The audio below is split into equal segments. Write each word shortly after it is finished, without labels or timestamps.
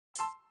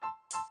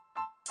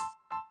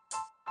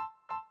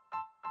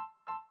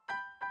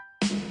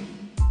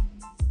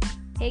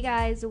Hey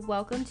guys,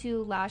 welcome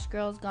to Lash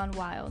Girls Gone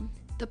Wild,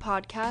 the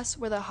podcast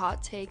where the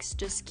hot takes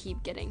just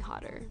keep getting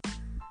hotter.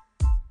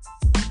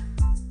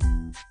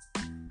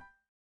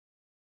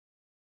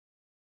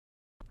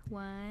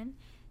 One,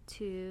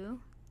 two,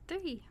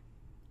 three.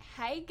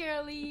 Hi,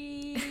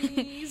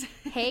 girlies.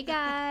 Hey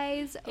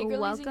guys, Hey, girlies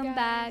welcome and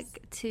back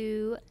guys.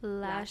 to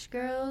Lash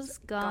Girls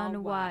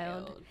Gone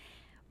Wild.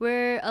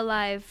 We're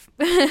alive.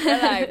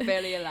 Alive,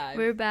 barely alive.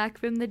 We're back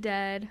from the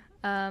dead.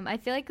 I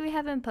feel like we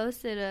haven't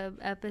posted an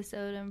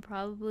episode in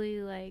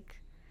probably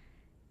like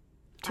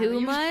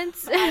 2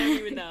 months. I don't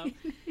even know.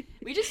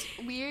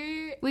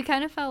 We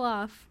kind of fell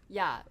off.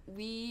 Yeah,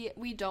 we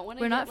don't want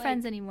to. We're not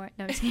friends anymore.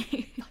 No, I'm just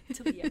kidding.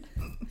 Till the end.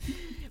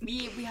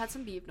 We had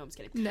some beef. No, I'm just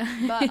kidding. No.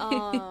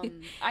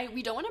 But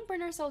we don't want to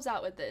burn ourselves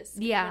out with this.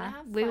 Yeah,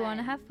 we want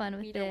to have fun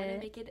with we it. We don't want to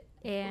make it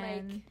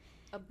and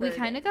a we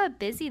kind of got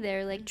busy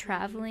there, like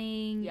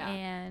traveling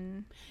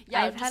and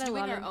I've just had a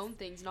doing lot our of own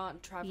things,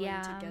 not traveling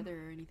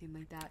together or anything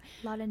like that.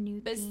 A lot of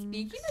new but things.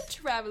 Speaking of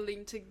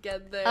traveling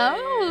together,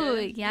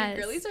 yes,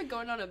 the girlies are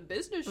going on a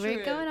business trip.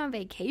 We're going on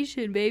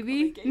vacation,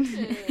 baby.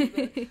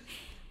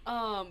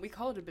 We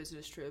call it a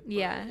business trip.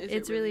 Yeah,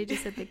 it's really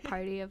just a big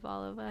party of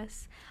all of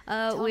us.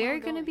 We're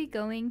gonna be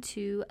going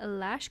to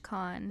Lash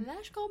Con.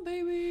 Lash Con,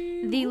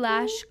 baby. The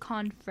Lash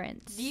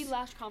Conference. The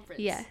Lash Conference.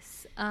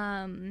 Yes.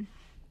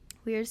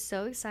 We are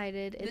so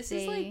excited. This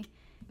is like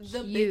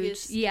the huge,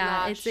 biggest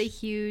lash, it's a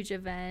huge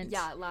event.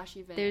 Yeah, lash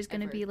event. There's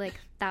gonna be like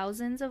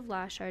thousands of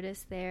lash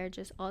artists there,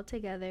 just all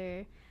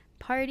together,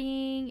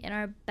 partying in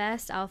our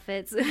best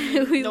outfits.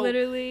 We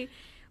literally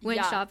went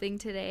shopping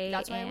today.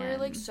 That's why we're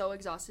like so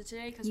exhausted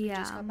today, because we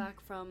just got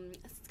back from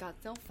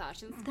Scottsdale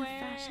Fashion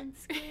Square.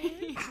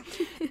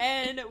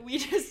 And we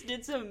just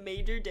did some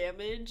major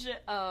damage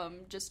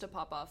just to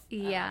pop off at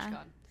Lash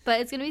Con. But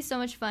it's gonna be so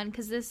much fun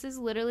because this is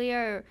literally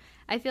our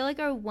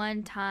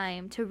one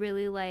time to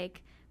really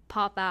like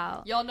pop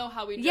out. Y'all know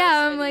how we dress.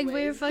 Yeah, I'm anyways. like,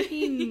 we're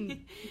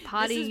fucking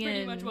potting this is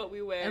pretty much what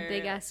we wear. A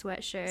big ass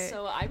sweatshirt.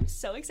 So I'm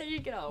so excited to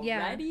get all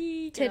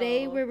ready.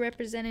 Today we're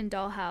representing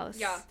Dollhouse.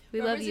 Yeah,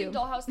 we love you.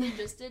 Dollhouse, they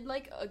just did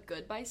like a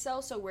goodbye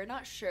sale, so we're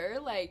not sure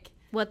like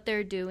what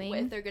they're doing.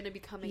 If they're gonna be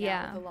coming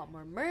out with a lot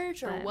more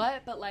merch or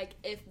what. But like,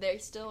 if they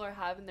still are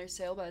having their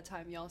sale by the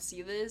time y'all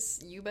see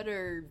this, you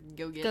better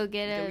go get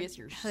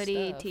your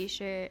hoodie, stuff.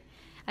 T-shirt.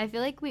 I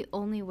feel like we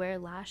only wear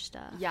lash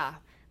stuff. Yeah.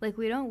 Like,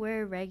 we don't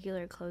wear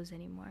regular clothes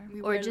anymore.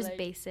 Or just like,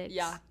 basics.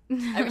 Yeah.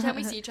 Every time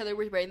we see each other,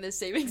 we're wearing the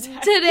same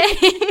exact today.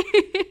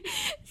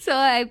 So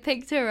I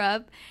picked her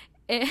up.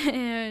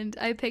 And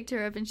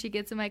she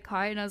gets in my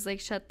car, and I was like,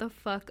 shut the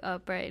fuck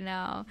up right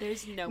now.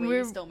 There's no way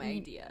you stole my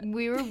idea.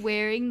 We were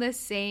wearing the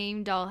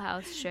same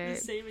Dollhouse shirt.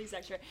 The same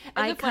exact shirt.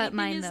 And I cut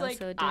mine, though, so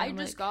it didn't I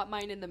just got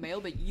mine in the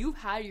mail, but you've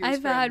had yours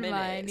for a minute.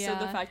 Mine, yeah.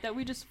 So the fact that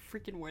we just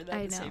freaking wore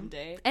that the same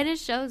day. And it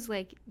shows,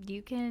 like,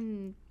 you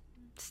can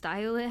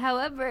style it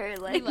however.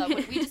 Like,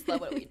 we just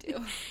love what we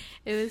do.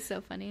 It was so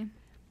funny.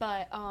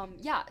 But,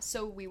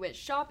 so we went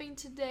shopping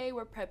today.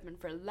 We're prepping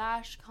for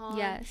Lash Con.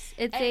 Yes.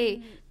 It's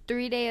a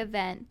 3-day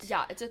event.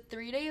 Yeah, it's a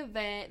 3-day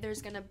event.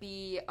 There's going to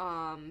be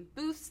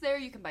booths there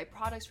you can buy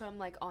products from,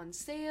 like, on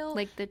sale.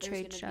 Like the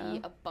trade show. There's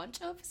going to be a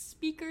bunch of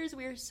speakers.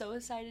 We are so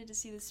excited to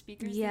see the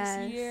speakers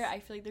this year. I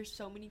feel like there's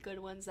so many good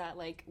ones that,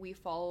 like, we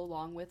follow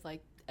along with,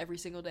 like, every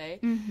single day.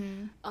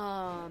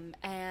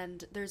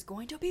 And there's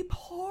going to be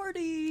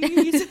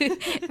parties.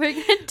 We're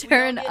gonna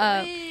turn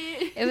up.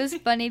 It was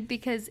funny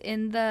because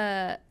in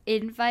the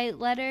invite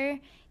letter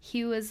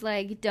he was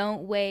like,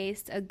 don't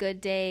waste a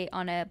good day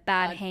on a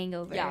bad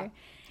hangover.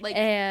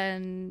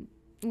 And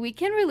we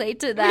can relate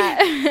to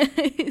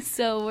that.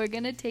 So we're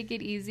gonna take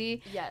it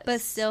easy,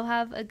 but still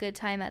have a good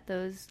time at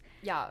those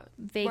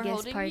Vegas we're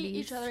holding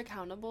parties. Each other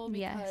accountable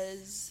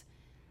because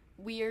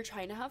we are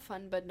trying to have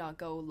fun but not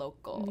go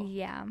local.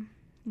 Yeah.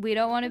 We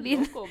don't want to be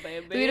local,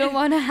 baby. We don't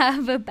want to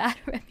have a bad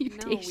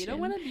reputation. No, we don't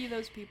want to be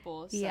those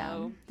people. So.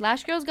 Yeah.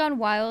 Lash Girls Gone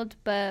Wild,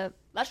 but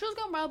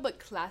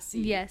classy.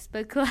 Yes,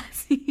 but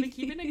classy. But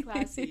keeping it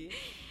classy.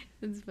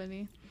 It's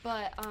funny.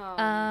 But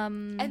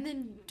and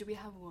then do we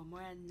have one more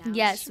announcement?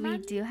 Yes, we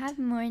do have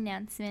more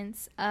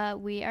announcements.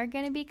 We are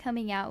going to be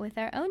coming out with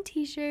our own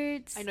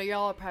t-shirts. I know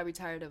y'all are probably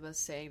tired of us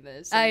saying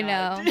this. I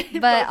know.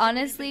 But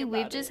honestly,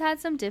 we've just had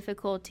some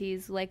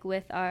difficulties like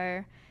with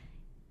our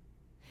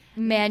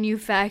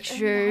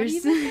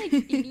manufacturers. Not even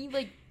like any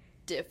like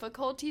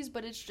difficulties,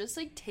 but it's just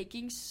like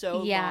taking so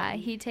long. Yeah,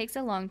 he takes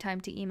a long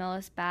time to email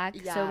us back.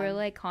 So we're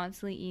like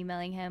constantly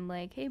emailing him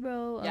like, hey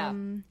bro,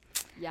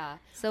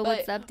 so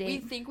what's the update? We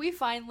think we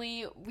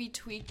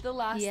tweaked the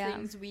last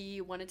things we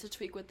wanted to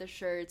tweak with the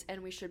shirts,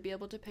 and we should be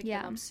able to pick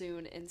them up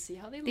soon and see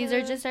how they look. These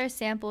are just our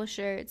sample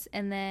shirts,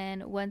 and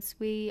then once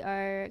we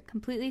are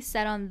completely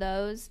set on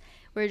those,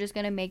 we're just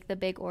gonna make the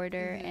big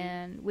order,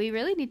 and we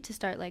really need to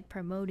start like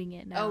promoting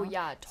it now. Oh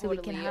yeah, totally.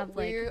 So we can have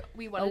like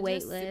we want a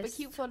wait list. Super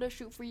cute photo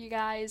shoot for you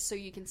guys, so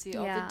you can see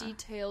all the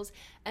details,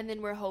 and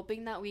then we're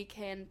hoping that we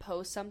can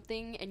post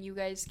something, and you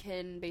guys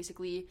can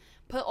basically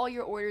put all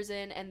your orders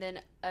in, and then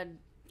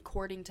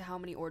according to how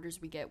many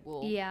orders we get,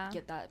 we'll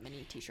get that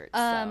many t-shirts.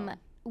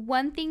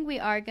 one thing we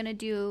are gonna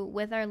do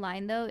with our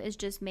line though is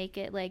just make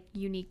it like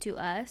unique to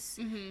us.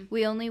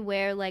 We only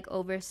wear like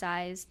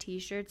oversized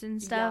t-shirts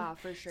and stuff. Yeah,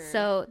 for sure.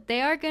 So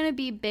they are gonna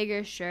be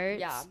bigger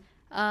shirts.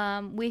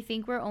 Yeah. We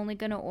think we're only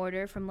gonna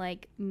order from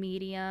like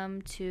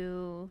medium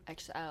to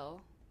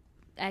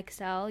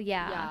XL,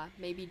 yeah,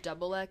 maybe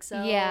double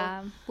XL.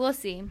 Yeah, we'll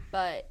see.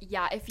 But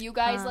yeah, if you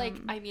guys like,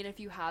 I mean, if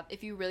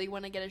you really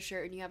want to get a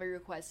shirt and you have a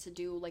request to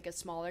do like a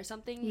small or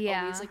something,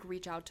 always like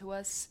reach out to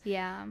us.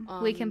 Yeah,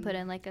 we can put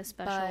in like a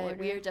special order.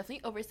 We are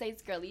definitely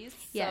oversized girlies.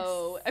 Yes.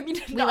 So I mean,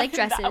 we like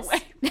dresses.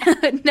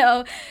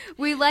 No,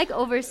 we like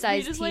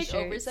oversized. We just t-shirts.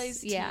 like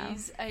oversized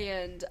tees,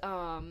 and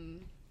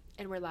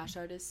we're lash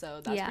artists,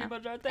 so that's pretty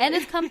much our thing. And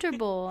it's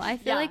comfortable. I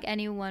feel like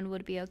anyone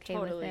would be okay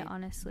with it,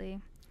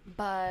 honestly.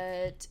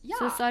 But yeah,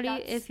 so sorry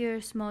if you're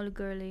a small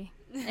girly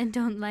and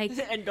don't like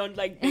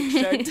big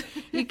shirts.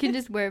 You can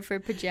just wear it for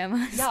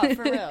pajamas. Yeah,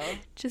 for real.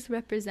 Just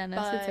represent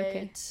us. It's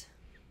okay.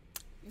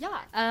 Yeah.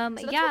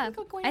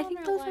 So I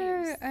think those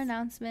are our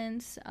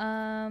announcements.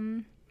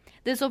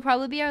 This will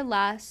probably be our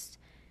last.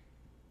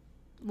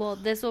 Well,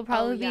 this will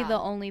probably be the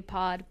only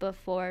pod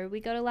before we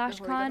go to Lash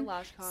Con.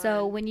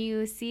 So when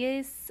you see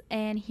us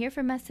and hear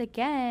from us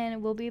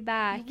again, we'll be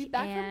back. We'll be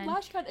back from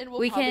Lash Con, and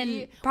we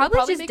can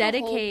probably just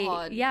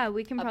dedicate. Yeah,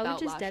 we can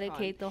probably just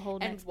dedicate the whole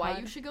next pod. And why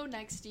you should go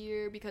next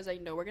year, because I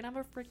know we're gonna have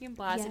a freaking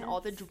blast and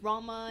all the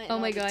drama. And oh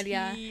my god,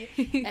 yeah.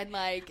 And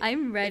like,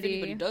 I'm ready.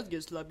 If anybody does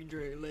get slapped,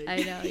 like, I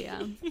know, yeah.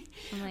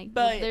 I'm like,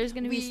 but there's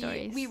gonna be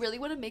stories. We really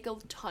want to make a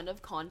ton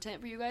of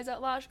content for you guys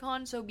at Lash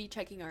Con, so be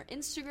checking our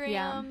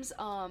Instagrams.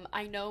 Yeah.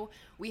 I know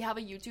we have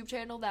a YouTube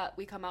channel that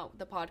we come out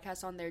the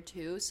podcast on there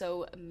too,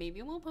 so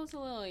maybe we'll post a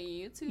little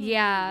YouTube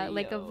video.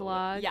 Like a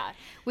vlog. Yeah,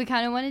 we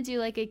kind of want to do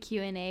like a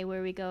Q&A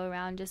where we go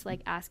around just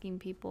like asking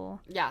people.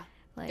 Yeah,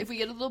 like, if we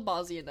get a little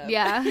ballsy enough.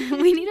 Yeah,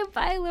 we need to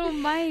buy a little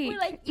mic. We're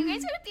like, you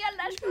guys gonna be on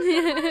Lash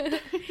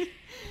Con.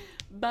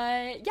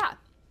 But yeah,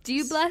 do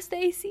you blast the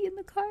AC in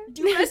the car?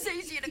 Do you blast the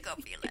AC in the car?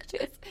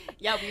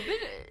 Yeah, we've been.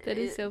 That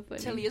is so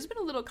funny. Talia's been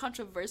a little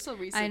controversial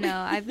recently. I know.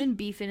 I've been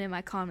beefing in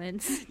my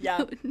comments.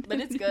 Yeah, but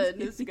it's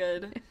good. It's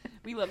good.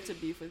 We love to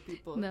beef with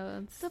people.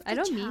 No, I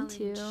don't mean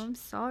to. I'm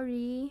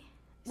sorry.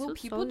 Well,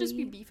 people just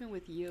be beefing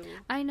with you.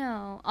 I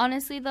know.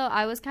 Honestly, though,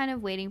 I was kind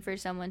of waiting for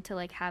someone to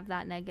like have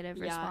that negative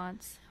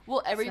response.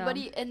 Well,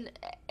 everybody, and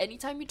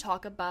anytime you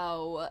talk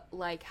about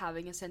like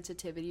having a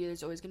sensitivity,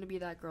 there's always going to be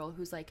that girl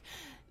who's like,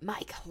 my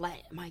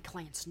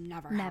clients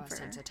never have a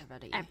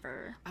sensitivity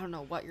ever. I don't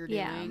know what you're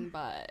doing,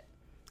 but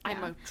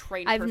I'm a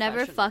trained I've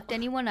never fucked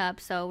anyone up,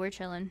 so we're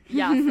chilling.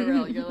 Yeah, for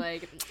real. You're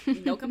like,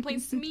 no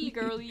complaints to me,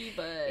 girly,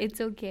 but it's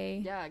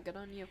okay. Yeah, good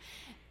on you.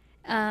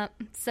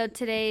 So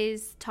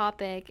today's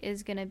topic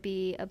is going to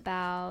be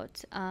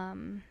about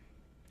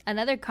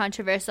another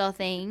controversial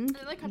thing,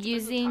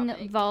 using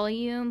topic.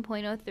 Volume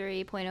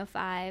 0.03,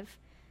 0.05.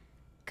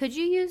 Could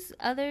you use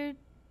other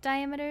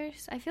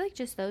diameters? I feel like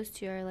just those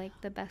two are like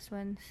the best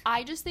ones.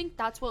 I just think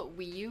that's what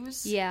we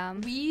use. Yeah.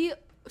 We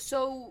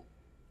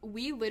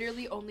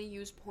literally only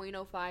use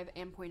 0.05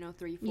 and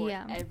 0.03 for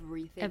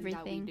everything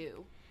that we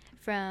do.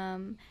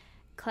 From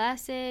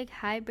classic,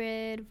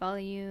 hybrid,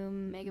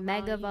 volume,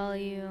 mega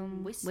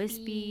volume,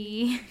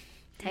 wispy,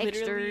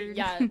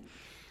 textured.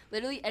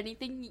 Literally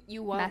anything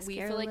you want,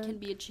 mascara we feel like look. Can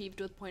be achieved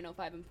with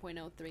 0.05 and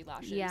 0.03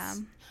 lashes. Yeah.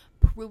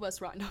 Prove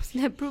us wrong.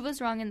 No, prove us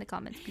wrong in the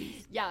comments,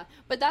 please. Yeah,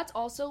 but that's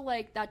also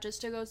like, that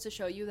just goes to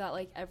show you that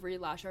like every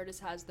lash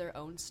artist has their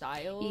own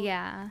style.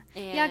 Yeah.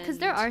 Yeah, because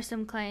there are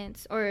some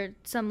clients or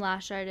some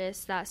lash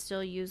artists that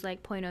still use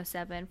like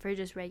 0.07 for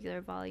just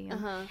regular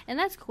volume. And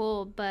that's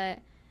cool, but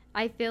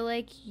I feel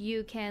like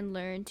you can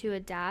learn to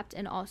adapt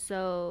and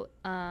also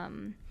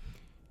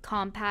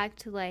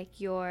compact like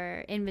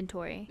your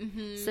inventory.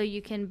 So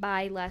you can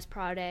buy less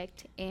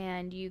product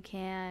and you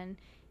can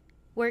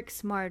work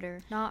smarter,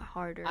 not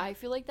harder. I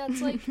feel like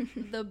that's like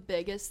the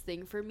biggest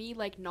thing for me,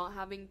 like not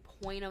having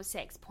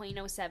 0.06,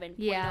 0.07,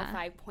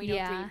 0.05,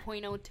 0.03,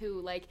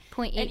 0.02, like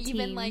 0.18. And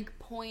even like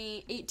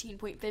 0.18,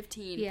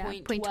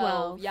 0.15,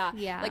 0.12.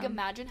 Yeah. Like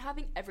imagine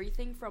having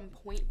everything from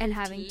 0.15 and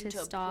having to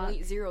stop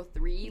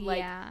 0.03,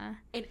 like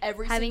in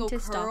every having single to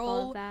curl. Stop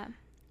all of that.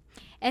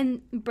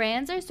 And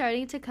brands are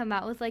starting to come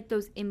out with like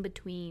those in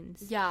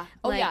betweens. Yeah.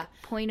 Oh like yeah.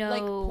 0.0,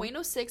 like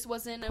 0.06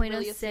 wasn't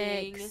really a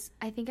thing.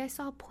 I think I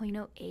saw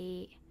 0.08.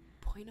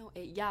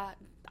 0.08. Yeah.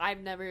 I've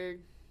never.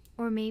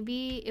 Or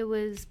maybe it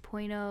was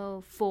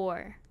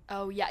 0.04.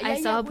 Oh yeah. I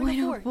saw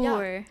 0.04.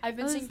 Yeah. I've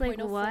been seeing like,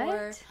 0.04.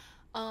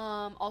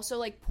 What? Also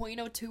like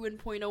 0.02 and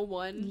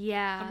 0.01.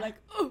 Yeah. I'm like,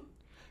 oh.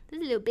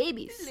 These little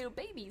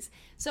babies.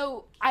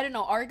 So, I don't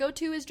know. Our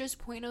go-to is just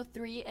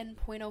 0.03 and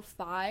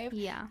 0.05.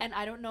 Yeah. And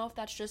I don't know if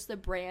that's just the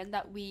brand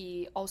that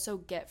we also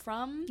get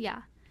from.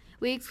 Yeah.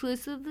 We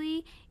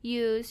exclusively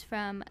use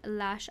from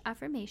Lash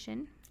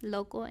Affirmation,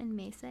 local in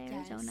Mesa,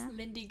 Arizona. Yes,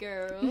 Lindy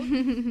girl.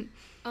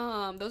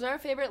 Those are our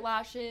favorite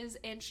lashes.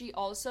 And she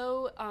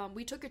also,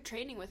 we took a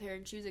training with her,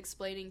 and she was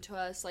explaining to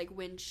us, like,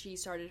 when she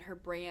started her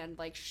brand,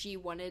 like, she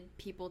wanted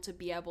people to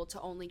be able to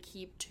only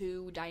keep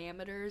 2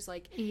 diameters,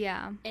 like,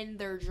 in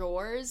their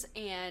drawers,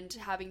 and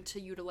having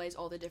to utilize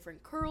all the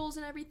different curls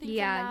and everything from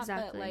that.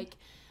 Exactly. But, like,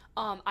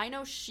 I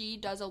know she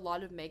does a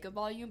lot of mega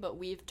volume, but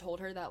we've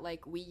told her that,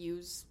 like, we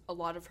use a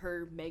lot of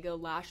her mega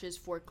lashes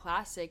for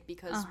classic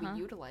because we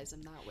utilize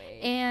them that way.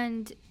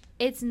 And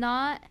it's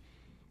not,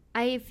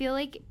 I feel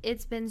like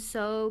it's been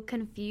so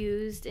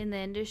confused in the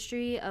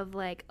industry of,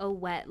 like, a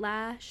wet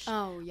lash.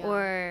 Oh, yeah.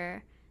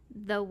 Or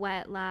the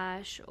wet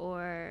lash,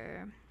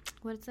 or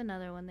what's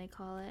another one they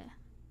call it?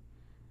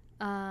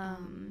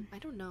 I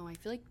don't know. I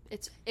feel like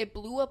it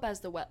blew up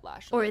as the wet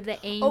lash. Or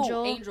the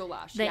angel. Angel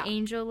lash. The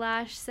angel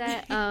lash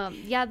set.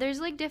 Yeah,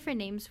 there's like different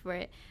names for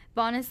it.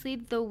 But honestly,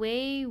 the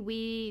way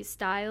we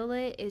style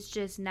it is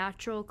just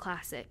natural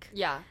classic.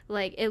 Yeah.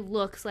 Like, it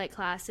looks like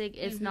classic.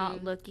 It's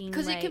not looking like...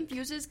 Because it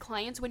confuses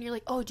clients when you're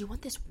like, oh, do you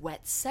want this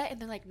wet set? And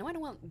they're like, no, I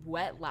don't want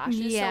wet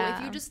lashes. Yeah.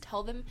 So if you just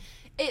tell them,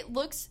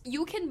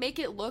 you can make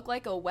it look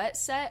like a wet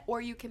set,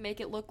 or you can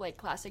make it look like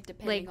classic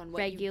depending on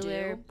what you do. Like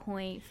regular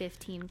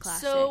 0.15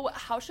 classic. So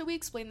how should we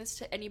explain this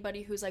to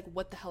anybody who's like,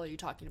 what the hell are you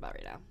talking about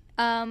right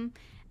now?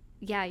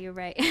 Yeah, you're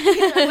right.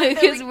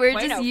 Because we're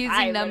just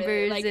using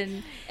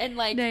numbers and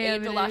like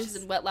angel lashes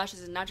and wet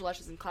lashes and natural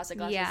lashes and classic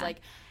lashes. Yeah.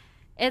 Like,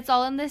 it's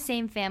all in the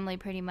same family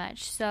pretty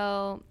much.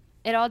 So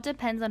it all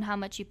depends on how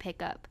much you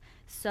pick up.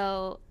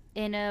 So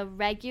in a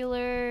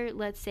regular,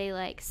 let's say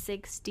like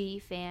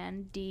 6D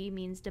fan, D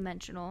means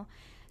dimensional.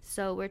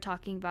 So we're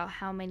talking about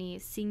how many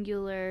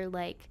singular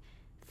like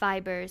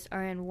fibers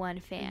are in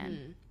one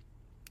fan.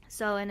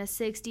 So in a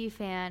 6D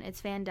fan, it's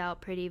fanned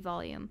out pretty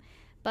volume.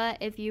 But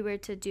if you were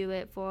to do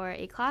it for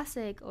a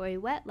classic or a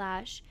wet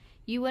lash,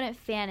 you wouldn't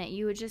fan it.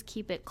 You would just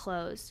keep it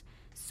closed.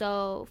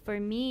 So for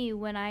me,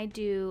 when I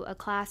do a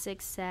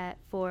classic set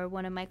for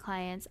one of my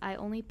clients, I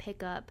only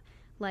pick up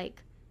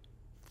like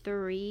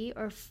 3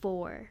 or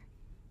 4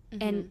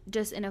 and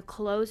just in a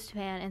closed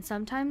fan. And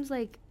sometimes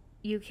like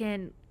you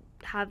can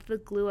have the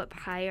glue up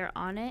higher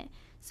on it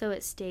so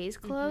it stays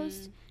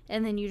closed,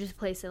 and then you just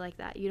place it like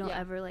that. You don't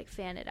ever like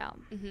fan it out.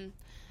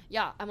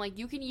 Yeah, I'm like,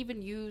 you can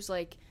even use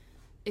like,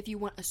 if you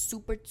want a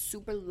super,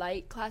 super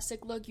light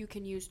classic look, you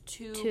can use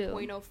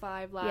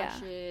 2.05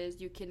 lashes.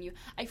 You can use...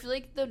 I feel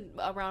like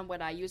around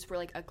what I use for,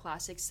 like, a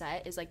classic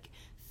set is, like,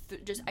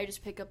 I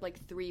just pick up,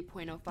 like,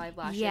 3.05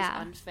 lashes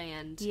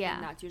unfanned. Yeah.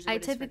 And that's usually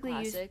what I typically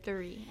use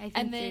 3. I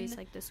think 3 is,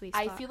 like, the sweet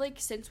spot. I feel like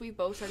since we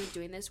both started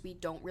doing this, we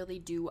don't really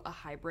do a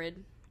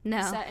hybrid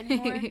set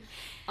anymore.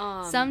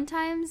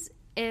 Sometimes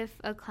if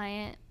a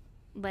client,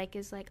 like,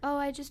 is like, oh,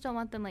 I just don't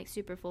want them, like,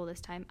 super full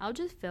this time, I'll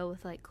just fill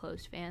with, like,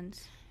 closed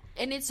fans.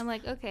 And I'm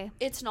like, okay.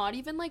 It's not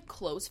even, like,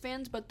 close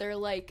fans, but they're,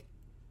 like,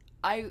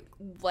 I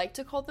like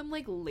to call them,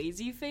 like,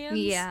 lazy fans.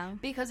 Yeah.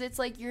 Because it's,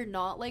 like, you're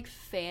not, like,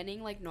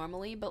 fanning, like,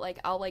 normally, but, like,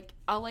 I'll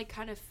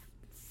kind of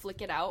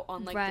flick it out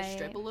on, like, the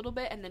strip a little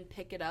bit and then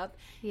pick it up.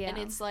 Yeah. And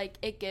it's, like,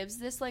 it gives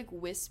this, like,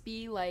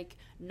 wispy, like,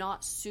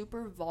 not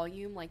super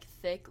volume, like,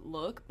 thick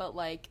look, but,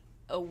 like,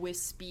 a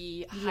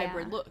wispy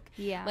hybrid look.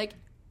 Yeah. Like,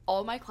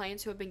 all my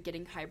clients who have been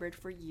getting hybrid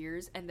for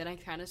years, and then I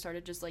kind of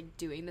started just like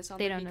doing this on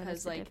them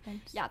because like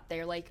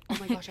they're like, oh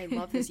my gosh, I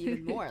love this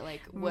even more.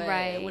 Like,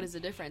 what is the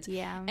difference?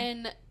 Yeah.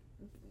 And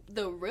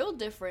the real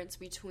difference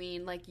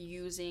between like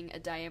using a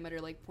diameter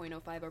like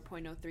 0.05 or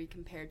 0.03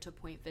 compared to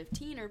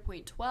 0.15 or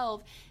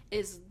 0.12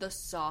 is the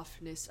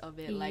softness of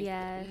it. Like,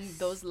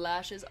 those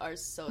lashes are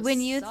so soft.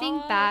 When you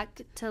think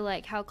back to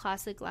like how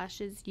classic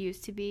lashes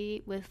used to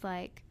be with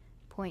like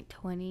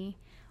 0.20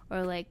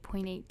 or like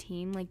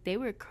 0.18, like they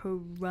were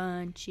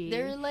crunchy.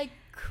 They're like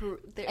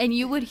and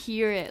you would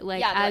hear it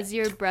like as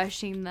you're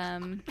brushing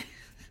them.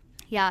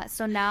 Yeah,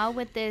 so now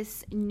with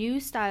this new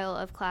style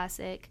of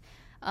classic,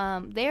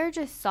 they're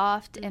just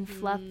soft and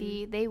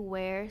fluffy. They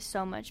wear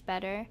so much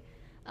better.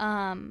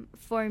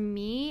 For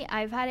me,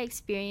 I've had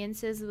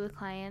experiences with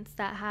clients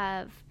that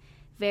have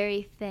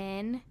very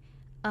thin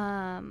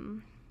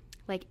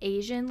like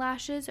Asian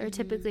lashes are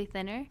typically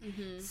thinner.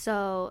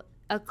 So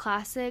a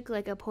classic,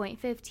 like a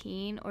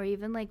 0.15 or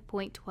even like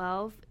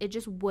 0.12, it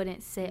just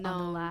wouldn't sit on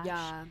the lash.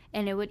 Yeah.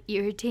 And it would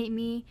irritate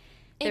me.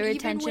 The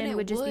retention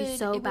would just be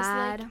so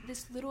bad. Like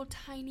this little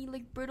tiny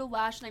like brittle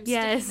lash, and I'm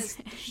sticking this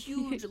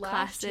huge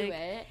lash to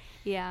it.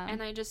 Yeah.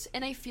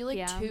 And I feel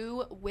like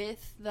too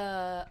with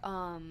the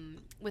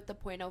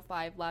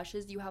 0.05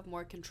 lashes, you have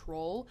more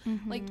control.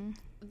 Like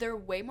they're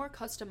way more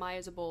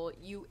customizable.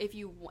 If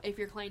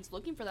your client's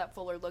looking for that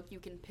fuller look, you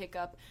can pick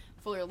up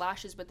fuller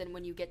lashes, but then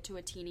when you get to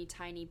a teeny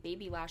tiny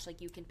baby lash,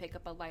 like you can pick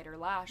up a lighter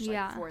lash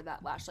like for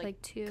that lash,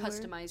 like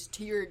customized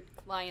to your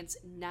client's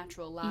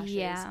natural lashes.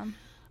 Yeah.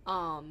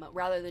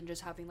 Rather than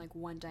just having like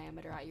one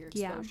diameter at your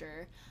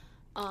exposure.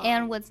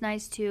 And what's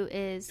nice too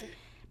is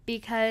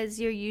because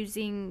you're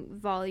using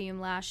volume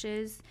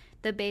lashes,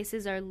 the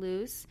bases are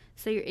loose,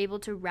 so you're able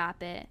to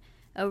wrap it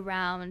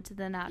around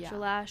the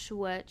natural lash,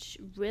 which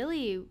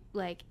really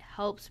like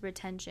helps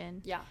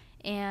retention. Yeah.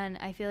 And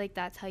I feel like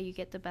that's how you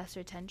get the best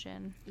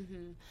retention.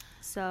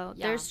 So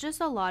there's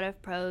just a lot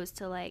of pros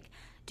to like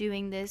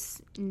doing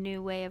this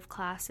new way of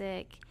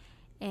classic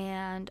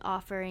and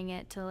offering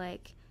it to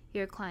like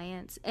your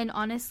clients. And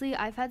honestly,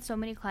 I've had so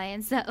many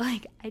clients that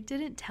like I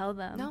didn't tell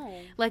them. No.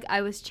 Like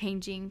I was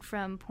changing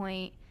from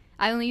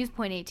I only use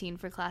 0.18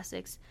 for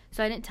classics.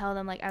 So I didn't tell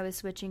them like I was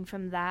switching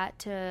from that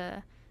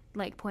to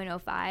like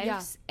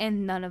 0.05s,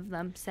 and none of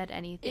them said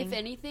anything. If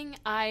anything,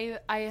 I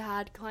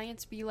had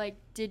clients be like,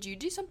 did you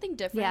do something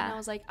different? And I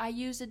was like, I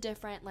used a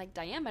different like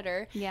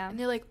diameter. And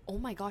they're like, oh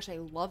my gosh, I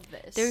love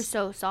this. They're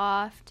so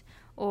soft.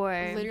 Or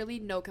literally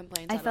no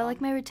complaints. I felt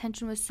like my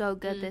retention was so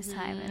good this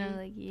time, and I'm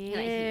like,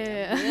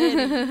 yeah.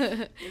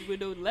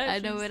 I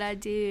know what I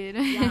did.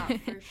 Yeah,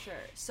 for sure.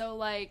 So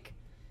like,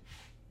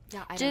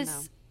 yeah, I don't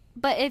know.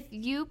 But if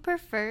you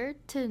prefer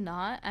to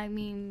not, I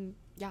mean,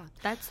 yeah,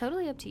 that's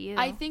totally up to you.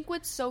 I think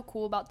what's so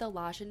cool about the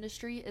lash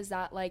industry is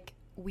that like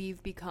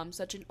we've become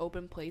such an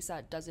open place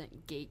that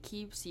doesn't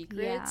gatekeep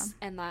secrets,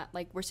 and that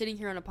like we're sitting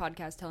here on a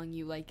podcast telling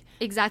you like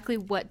exactly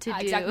what to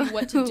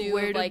do,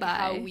 where to like buy.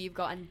 How we've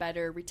gotten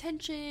better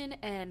retention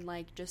and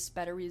like just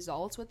better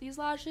results with these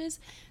lashes.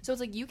 So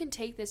it's like you can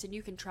take this and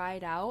you can try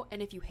it out,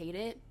 and if you hate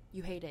it,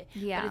 you hate it.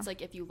 But it's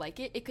like if you like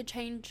it, it could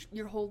change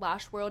your whole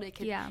lash world. It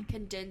could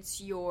condense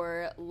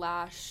your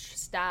lash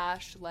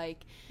stash.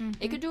 Like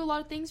it could do a lot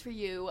of things for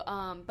you.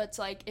 But it's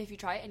like if you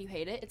try it and you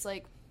hate it, it's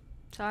like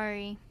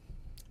sorry.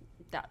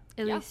 That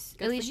at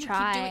least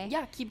try.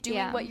 Keep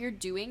doing what you're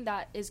doing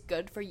that is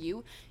good for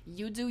you.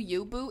 You do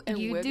you, boo, and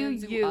we're gonna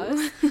do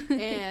us.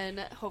 And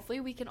hopefully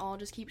we can all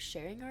just keep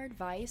sharing our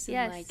advice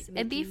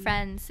and be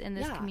friends in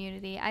this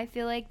community. I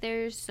feel like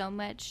there's so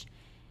much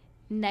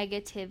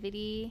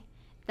negativity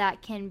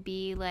that can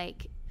be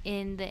like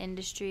in the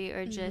industry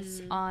or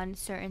just on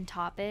certain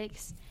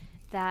topics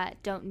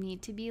that don't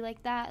need to be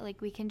like that.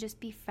 Like we can just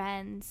be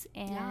friends,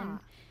 and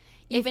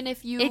even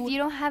if you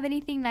don't have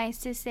anything nice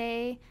to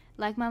say,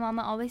 like my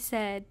mama always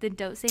said, then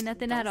don't say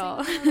nothing at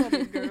all.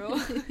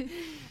 Girl.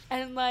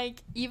 And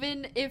like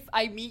even if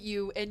I meet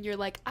you and you're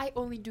like, I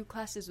only do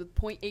classes with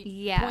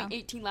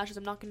 0.18 lashes,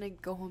 I'm not gonna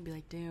go home and be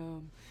like,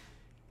 damn,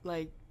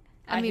 like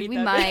I mean, we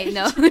might.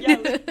 No.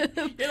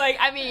 You're like,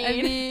 I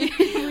mean,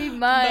 we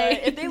might.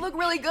 But if they look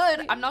really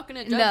good, I'm not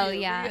going to judge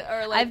you.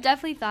 Or like, I've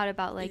definitely thought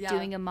about, like,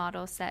 doing a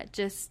model set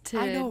just to...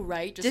 I know,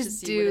 right?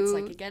 Just to see what it's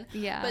like again.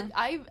 Yeah. But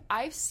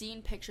I've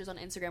seen pictures on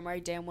Instagram where I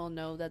damn well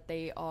know that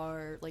they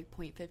are, like,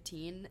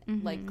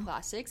 0.15, like,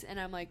 classics. And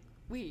I'm like,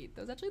 wait,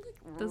 those actually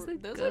look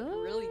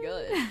really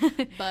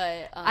good.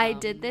 But... I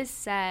did this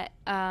set...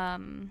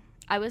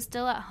 I was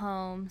still at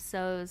home,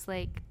 so it was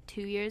like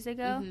 2 years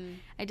ago.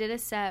 I did a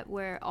set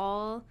where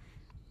all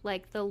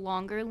like the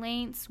longer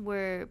lengths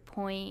were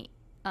 0.15.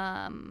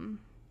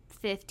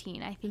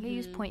 I think I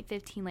used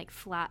 0.15 like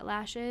flat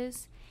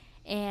lashes,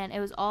 and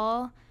it was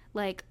all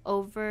like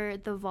over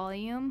the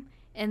volume,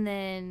 and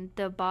then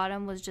the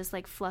bottom was just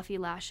like fluffy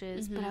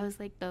lashes. But I was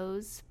like,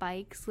 those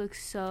spikes look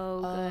so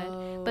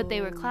good, but they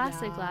were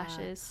classic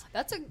lashes.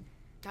 That's a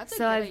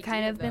so I've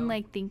kind of been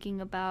like thinking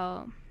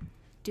about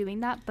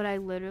doing that, but I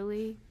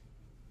literally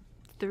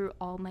threw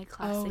all my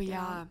classic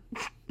out.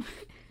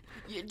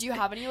 Do you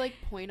have any like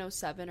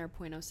 0.07 or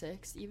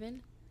 0.06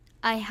 even?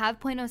 I have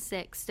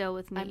 0.06 still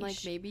with me. I'm like,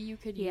 maybe you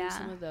could use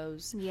some of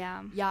those.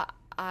 Yeah,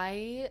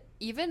 I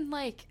even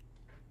like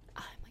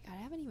I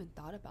haven't even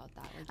thought about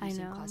that, like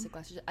using classic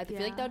lashes. I feel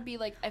like that would be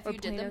like, if you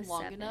did them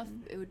long enough,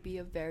 it would be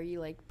a very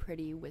like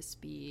pretty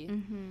wispy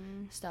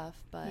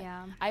stuff. But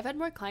I've had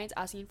more clients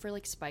asking for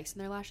like spikes in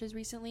their lashes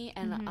recently,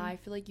 and I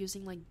feel like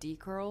using like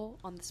D-curl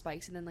on the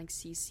spikes and then like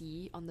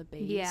CC on the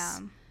base. Yeah,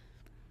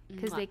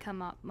 because they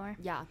come up more.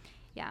 Yeah.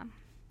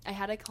 I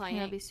had a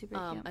client,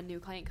 a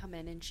new client come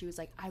in, and she was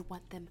like, I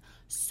want them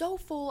so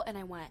full, and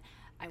I want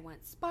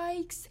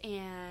spikes,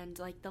 and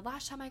like the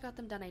last time I got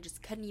them done, I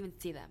just couldn't even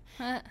see them.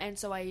 And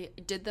so I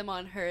did them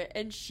on her,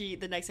 and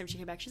the next time she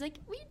came back, she's like,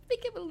 we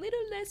make them a little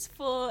less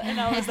full. And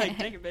I was like,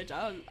 dang it, bitch,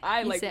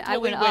 I totally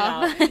went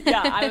out.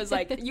 Yeah, I was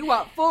like, you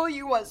want full,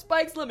 you want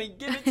spikes, let me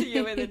give it to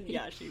you. And then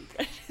she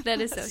that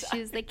is so she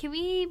was like, can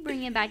we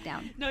bring it back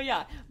down? No,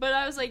 but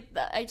I was like,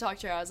 I talked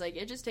to her, I was like,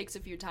 it just takes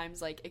a few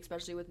times, like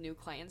especially with new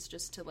clients,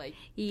 just to like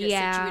get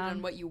situated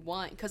on what you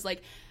want, because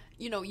like,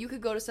 you know, you could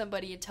go to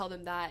somebody and tell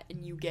them that,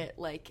 and you get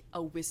like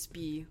a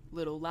wispy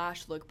little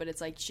lash look, but it's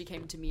like she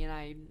came to me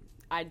and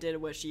I did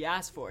what she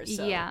asked for.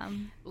 So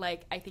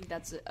like I think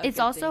that's it's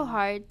also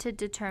hard to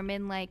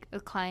determine like a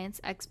client's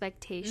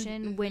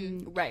expectation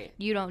when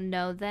you don't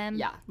know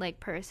them like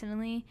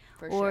personally,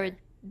 or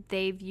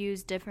they've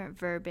used different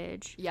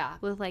verbiage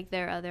with like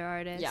their other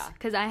artists.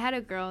 Because I had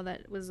a girl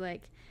that was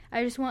like,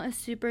 I just want a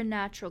super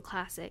natural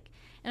classic.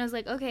 And I was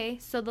like, okay,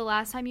 so the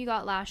last time you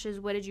got lashes,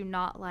 what did you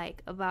not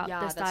like about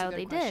the style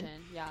they did?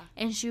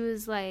 And she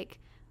was like,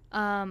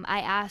 I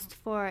asked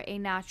for a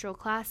natural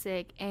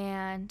classic,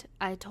 and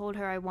I told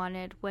her I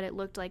wanted what it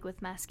looked like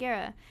with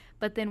mascara.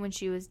 But then when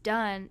she was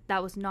done,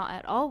 that was not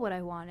at all what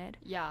I wanted.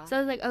 Yeah. So I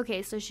was like,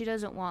 okay, so she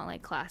doesn't want,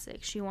 like,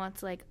 classic. She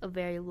wants, like, a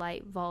very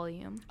light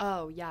volume.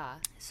 Oh, yeah.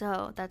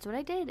 So that's what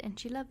I did, and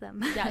she loved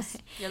them. Yes.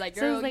 You're like,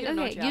 girl, so I was like,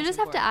 okay, you just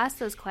have to ask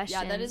those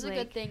questions. Yeah, that is a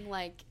good thing,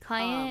 like,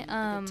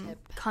 client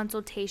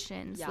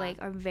consultations,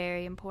 like, are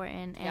very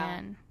important,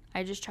 and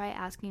I just try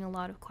asking a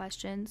lot of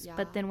questions,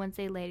 but then once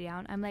they lay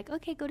down, I'm like,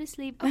 okay, go to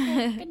sleep.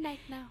 Okay, good night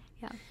now.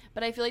 Yeah.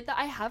 But I feel like that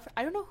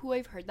I don't know who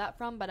I've heard that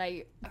from, but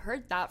I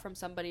heard that from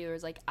somebody who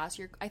was like, I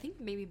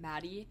think maybe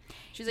Maddie.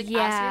 She was like,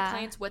 ask your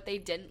clients what they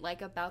didn't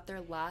like about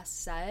their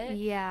last set.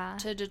 Yeah.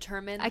 To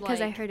determine,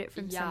 because I heard it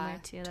from somewhere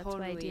too. That's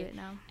why I do it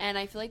now. And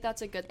I feel like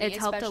that's a good thing. It's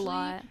helped a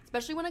lot.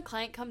 Especially when a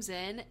client comes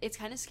in. It's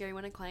kind of scary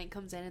when a client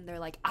comes in and they're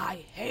like,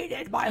 I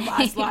hated my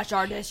last lash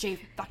artist. She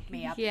fucked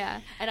me up. Yeah.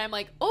 And I'm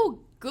like, oh,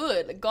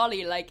 good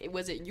golly, like,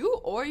 was it you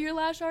or your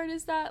lash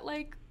artist that,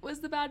 like,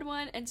 was the bad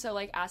one? And so,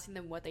 like, asking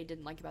them what they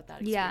didn't like about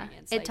that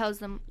experience. Yeah, it tells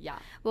them. Yeah.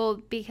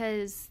 Well,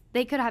 because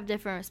they could have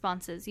different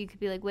responses. You could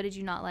be like, what did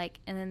you not like?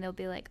 And then they'll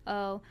be like,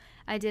 oh,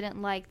 I didn't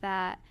like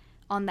that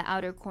on the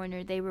outer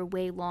corner. They were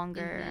way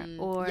longer.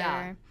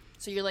 Or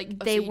so you're like,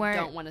 they so you weren't,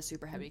 don't want a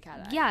super heavy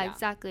cat eye. Yeah,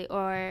 exactly.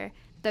 Or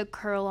the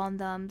curl on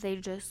them, they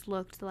just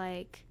looked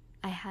like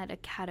I had a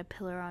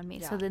caterpillar on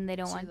me, so then they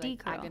don't want like,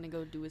 decurl. I'm gonna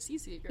go do a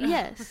CC girl.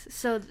 Yes,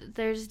 so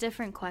there's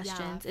different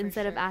questions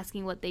instead of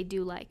asking what they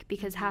do like,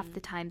 because half the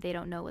time they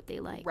don't know what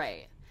they like.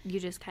 Right. You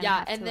just kind of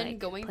have and to, then like,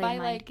 going play by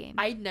mind like game.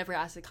 I'd never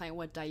ask the client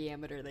what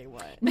diameter they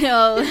want.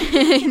 No,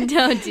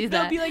 don't do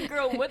that. They'll be like,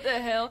 girl, what the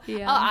hell?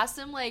 Yeah. I'll ask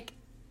them like,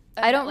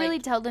 I don't really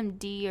tell them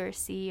D or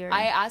C or.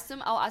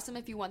 I'll ask them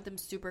if you want them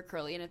super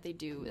curly, and if they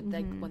do, if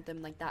they want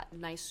them like that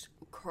nice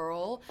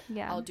curl,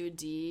 I'll do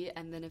D,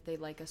 and then if they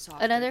like a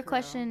soft. Another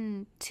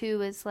question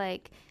too is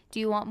like, do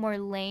you want more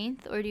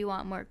length or do you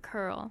want more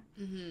curl?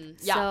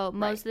 Yeah. So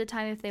most of the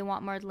time, if they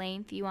want more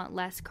length, you want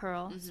less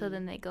curl, so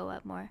then they go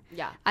up more.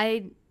 Yeah.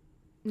 I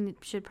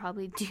should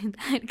probably do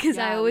that because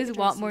I always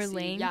want more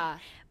length. Yeah.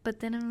 But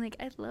then I'm like,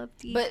 I love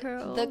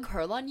decurl. But the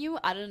curl on you,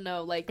 I don't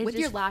know. Like, with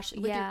your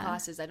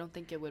glasses, I don't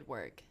think it would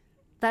work.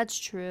 That's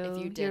true. If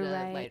you did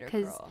a lighter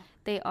curl. Because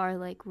they are,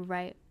 like,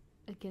 right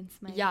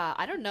against my... Yeah,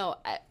 I don't know.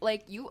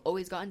 Like, you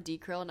always gotten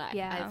decurl, and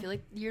I feel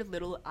like your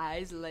little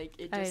eyes, like,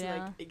 it just,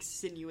 like,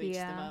 insinuates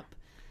them up.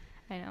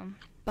 I know.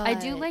 But I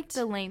do like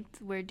the length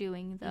we're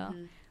doing, though,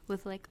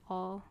 with, like,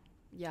 all...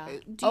 Yeah. Do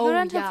you go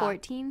down to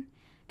 14?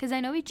 Because I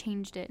know we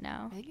changed it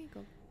now. I think you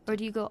go... Or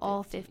do you go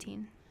all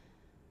 15?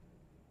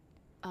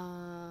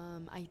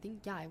 I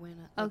think I went.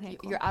 Okay,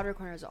 cool. Your outer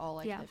corner is all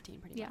like 15,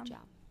 pretty much. Yeah,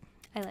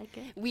 I like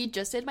it. We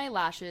just did my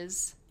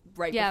lashes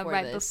right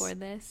before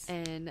this,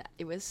 and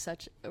it was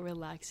such a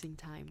relaxing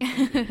time.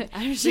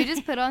 We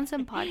just put on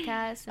some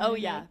podcasts.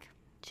 And like,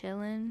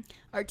 chilling.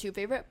 Our two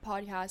favorite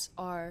podcasts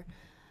are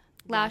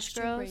Lash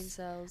Girls. Brain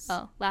Cells.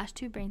 Oh, Lash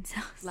 2 Brain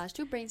Cells. Lash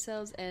 2 Brain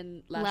Cells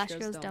and Lash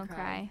Girls Don't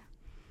Cry.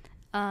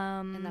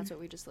 And that's what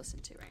we just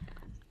listened to right now.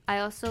 I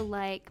also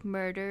like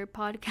murder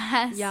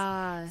podcasts.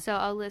 Yeah. So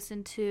I'll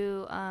listen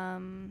to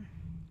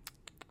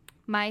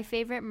My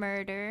Favorite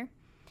Murder.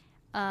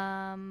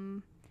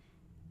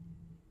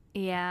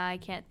 Yeah, I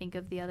can't think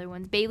of the other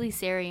ones. Bailey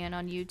Sarian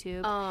on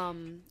YouTube.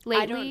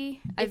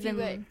 Lately,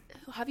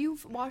 have you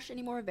watched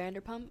any more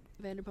Vanderpump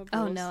Rules?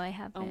 Oh no, I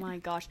haven't. Oh my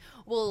gosh.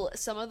 Well,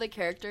 some of the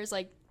characters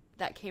like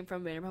that came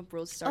from Vanderpump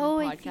Rules started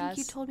podcast. I think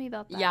you told me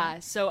about that. Yeah,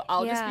 so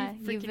I'll just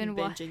be freaking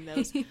binging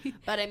those.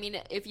 But I mean,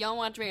 if y'all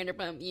watch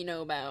Vanderpump, you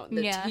know about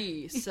the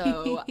tea.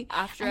 So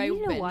after I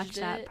need binged to watch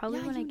it, that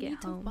probably when I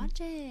get home.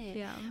 Watch it.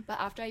 Yeah. But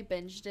after I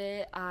binged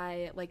it,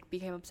 I like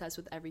became obsessed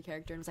with every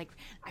character and was like,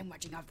 I'm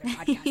watching off their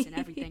podcasts and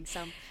everything.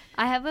 So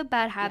I have a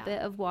bad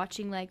habit of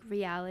watching like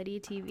reality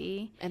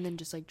TV and then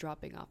just like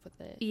dropping off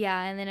with it.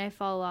 Yeah, and then I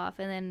fall off,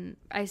 and then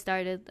I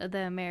started the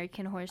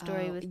American Horror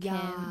Story with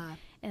Kim.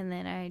 And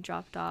then I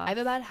dropped off. I have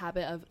a bad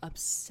habit of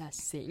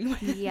obsessing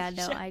with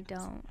no, I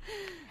don't.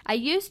 I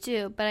used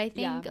to, but I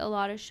think a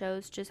lot of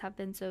shows just have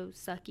been so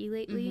sucky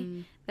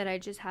lately that I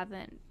just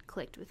haven't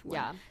clicked with one.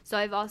 Yeah. So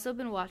I've also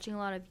been watching a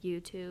lot of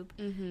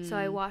YouTube. So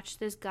I watched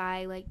this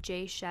guy like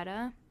Jay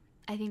Shetta.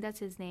 I think that's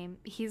his name.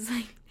 He's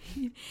like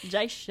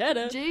Jay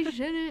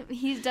Shetta.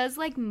 He does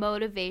like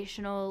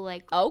motivational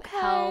like health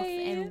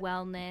and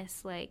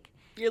wellness like.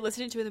 You're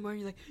listening to it in the morning,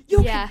 you're like,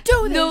 you can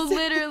do this! No,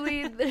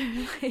 literally,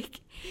 they're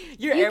like...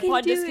 Your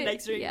AirPod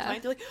disconnects during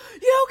time, they're like,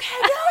 you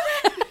can do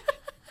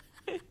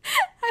it!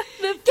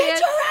 Get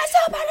your ass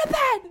up out of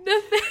bed!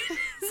 The fan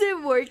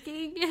isn't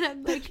working, and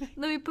I'm like,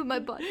 let me put my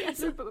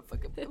podcast on.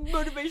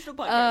 Motivational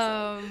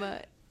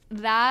podcast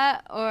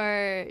that,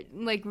 or,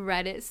 like,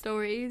 Reddit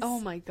stories. Oh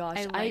my gosh.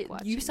 I like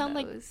watching you sound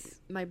those. Like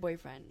my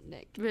boyfriend,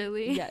 Nick.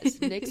 Really? Yes,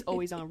 Nick's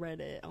always on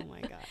Reddit. Oh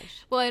my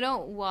gosh. Well, I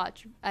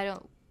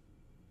don't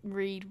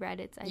read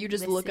Reddits. You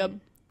just look up.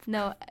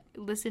 No,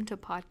 listen to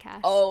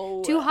podcasts.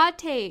 Oh. 2 Hot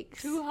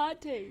Takes. 2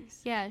 Hot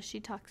Takes. Yeah, she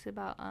talks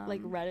about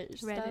like Reddit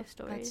stuff.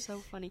 Stories. That's so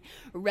funny.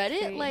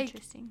 Reddit, like,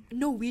 interesting.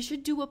 No, we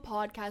should do a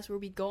podcast where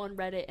we go on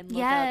Reddit and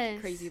look up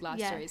crazy Lash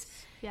stories.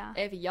 Yeah.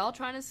 If y'all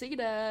trying to see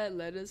that,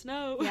 let us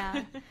know.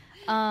 Yeah.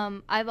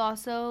 I've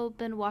also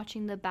been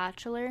watching The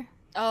Bachelor.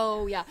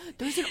 Oh, yeah.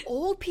 There's an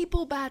old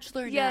people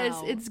Bachelor now.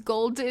 Yes, it's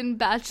Golden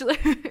Bachelor.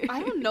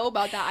 I don't know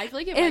about that. I feel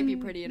like it might be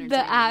pretty entertaining.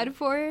 The ad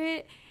for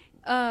it,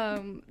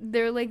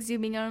 they're like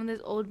zooming in on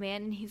this old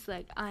man, and he's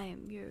like, "I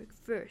am your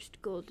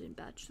first Golden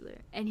Bachelor,"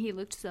 and he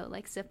looked so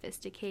like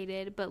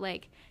sophisticated, but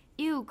like,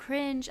 ew,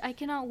 cringe. I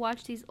cannot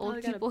watch these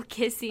old people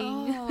kissing.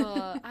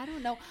 I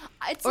don't know.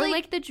 It's or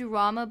like the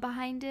drama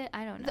behind it.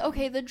 I don't know.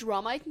 Okay, the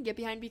drama I can get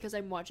behind because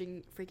I'm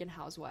watching freaking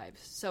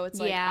Housewives. So it's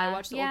like I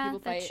watch the old people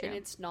fight and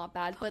it's not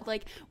bad. But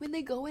like when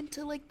they go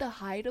into like the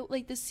hideout,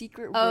 like the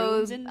secret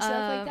rooms and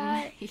stuff like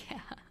that. Yeah.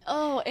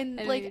 Oh, and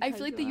like I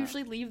feel like they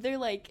usually leave their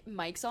like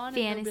mics on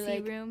fantasy and they'll be,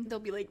 like, room. They'll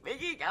be like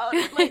making out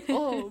and like,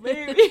 oh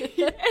baby,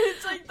 and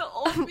it's like the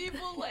old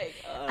people like.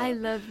 I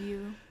love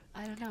you.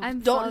 I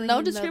don't know.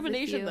 No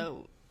discrimination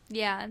though.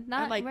 Yeah,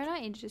 we're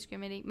not age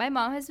discriminating. My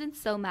mom has been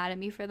so mad at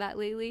me for that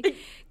lately,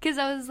 because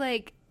I was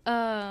like,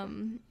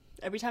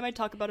 every time I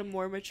talk about a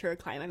more mature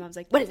client, my mom's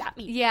like, "What does that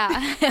mean?" Yeah,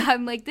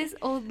 I'm like, this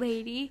old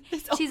lady.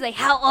 She's like,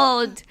 "How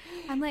old?"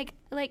 I'm like,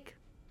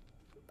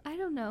 I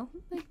don't know,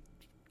 like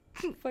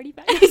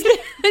 45.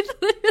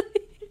 Literally,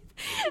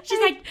 she's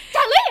like,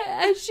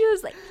 and she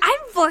was like, "I'm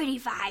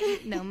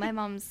 45." No, my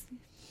mom's.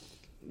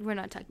 We're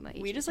not talking about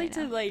ages. We just like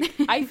right to like.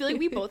 I feel like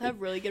we both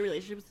have really good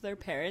relationships with our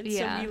parents.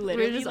 Yeah, so we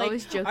literally just like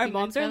always joking. Our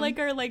moms are like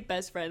our like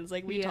best friends.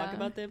 Like we talk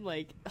about them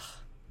like.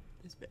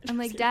 This bitch. I'm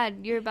like, Dad,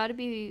 you're about to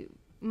be.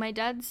 My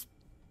dad's.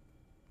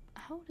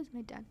 How old is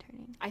my dad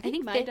turning? I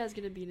think my dad's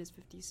gonna be in his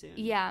 50s soon.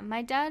 Yeah,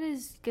 my dad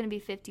is gonna be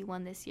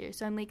 51 this year.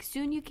 So I'm like,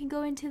 soon you can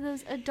go into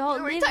those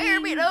adult living.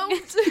 Retirement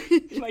homes.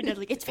 My dad's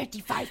like, it's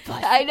 55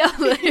 plus. I know,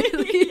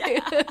 literally.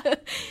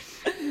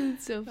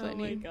 It's so funny. Oh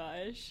my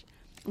gosh.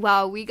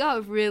 Wow, we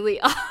got really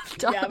off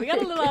topic. Yeah, we got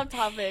a little off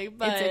topic,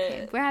 but it's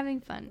okay. We're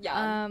having fun.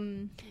 Yeah.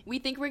 We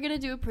think we're gonna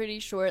do a pretty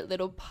short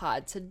little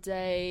pod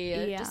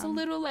today. Yeah. Just a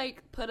little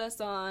like put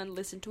us on,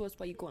 listen to us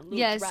while you go on a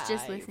little drive.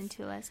 Just listen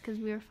to us because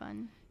we were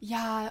fun.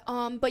 Yeah.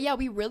 But yeah,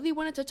 we really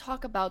wanted to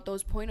talk about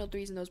those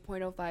 0.03s and those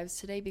 0.05s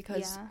today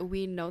because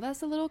we know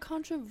that's a little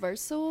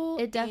controversial.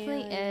 It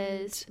definitely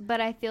is,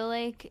 but I feel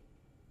like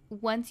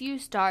once you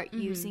start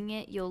using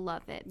it, you'll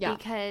love it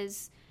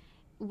because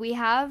we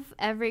have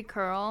every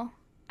curl.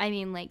 I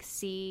mean, like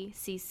C,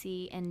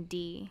 CC, and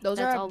D.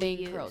 Those are our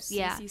main curls. C,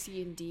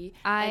 CC, and D.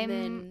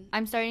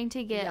 I'm starting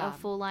to get a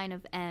full line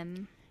of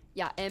M.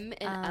 Yeah, M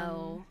and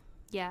L.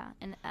 Yeah,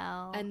 and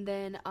L. And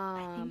then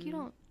I think you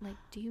don't like.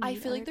 Do you? I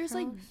feel like there's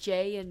curls? like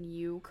J and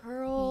U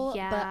curl.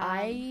 Yeah.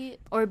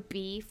 But or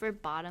B for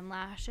bottom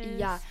lashes.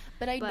 Yeah,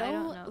 but I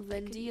know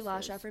Lindy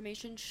Lash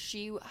Affirmation.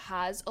 She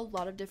has a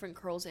lot of different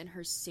curls in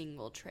her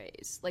single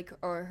trays, like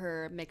or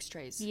her mixed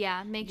trays.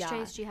 Yeah, mixed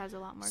trays. She has a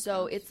lot more. So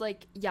curls. it's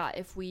like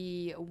if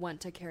we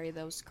want to carry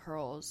those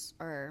curls,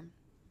 or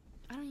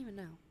I don't even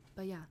know,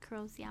 but yeah,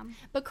 curls. Yeah.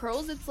 But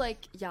curls, it's like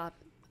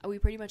we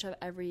pretty much have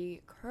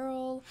every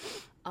curl.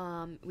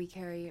 We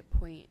carry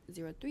 0.03,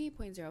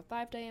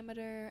 0.05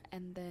 diameter,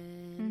 and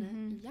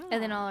then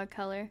and then all our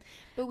color.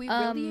 But we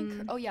really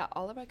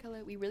all of our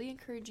color. We really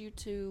encourage you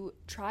to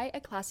try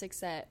a classic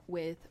set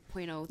with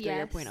 0.03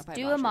 or 0.05.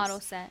 Do a model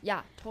set.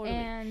 Yeah, totally.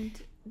 And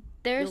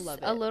there's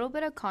a little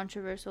bit of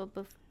controversial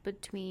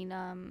between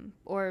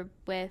or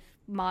with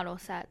model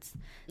sets.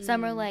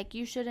 Some are like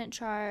you shouldn't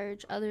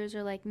charge. Others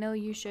are like no,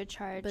 you should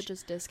charge, but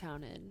just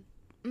discounted.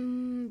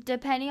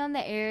 Depending on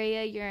the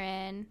area you're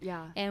in,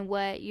 and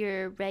what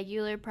your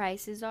regular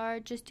prices are,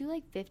 just do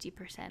like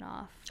 50%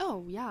 off.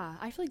 Oh yeah,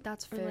 I feel like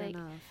that's fair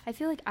enough. I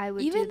feel like I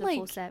would do the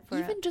full set for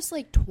even just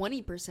like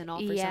 20%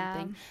 off or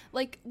something.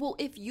 Like, well,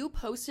 if you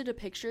posted a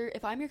picture,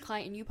 if I'm your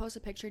client and you post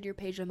a picture to your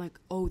page, I'm like,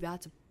 oh,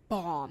 that's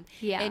bomb.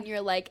 Yeah. And you're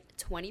like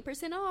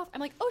 20% off.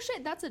 I'm like, oh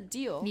shit, that's a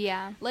deal.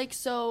 Yeah. Like,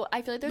 so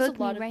I feel like there's a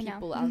lot of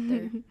people out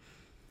there.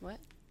 What?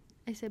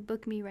 I said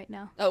book me right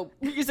now. Oh,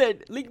 you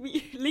said link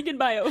in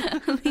bio.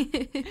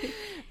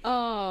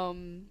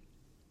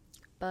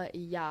 But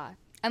yeah.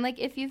 I'm like,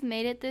 if you've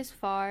made it this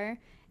far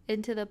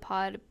into the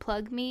pod,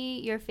 plug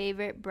me your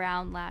favorite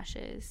brown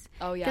lashes.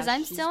 Oh yeah. Because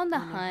I'm still on the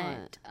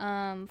hunt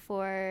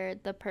for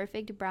the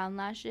perfect brown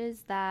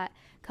lashes that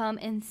come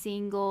in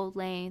single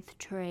length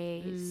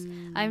trays.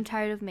 I'm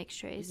tired of mixed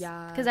trays.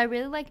 Yeah. Because I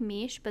really like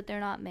miche, but they're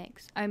not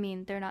mixed. I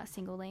mean, they're not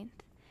single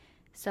length.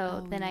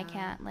 So then I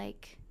can't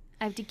like.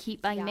 I have to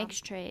keep buying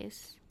mixed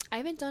trays. I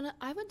haven't done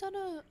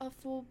a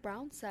full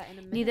brown set in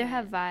a minute. Neither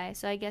have I,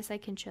 so I guess I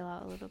can chill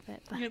out a little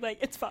bit. You're like,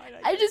 it's fine.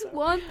 I just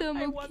want them,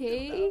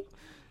 okay?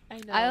 I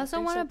know. I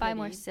also want to buy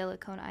more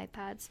silicone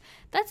iPads.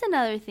 That's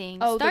another thing.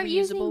 Oh, start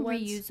using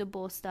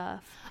reusable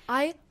stuff.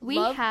 We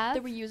have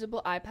the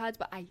reusable iPads,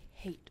 but I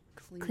hate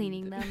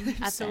cleaning them.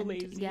 I'm so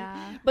lazy.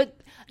 Yeah.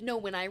 But no,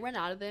 when I run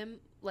out of them,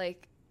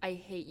 like I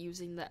hate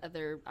using the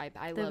other. I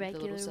love the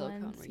little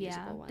silicone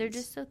ones. They're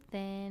just so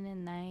thin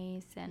and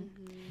nice, and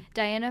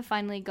Diana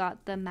finally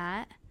got the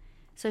mat,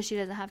 so she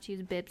doesn't have to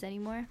use bibs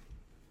anymore.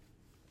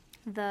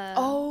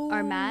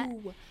 Our mat.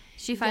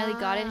 She finally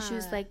got it, and she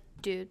was like,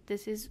 dude,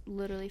 this is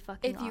literally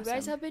fucking awesome. If you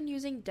guys have been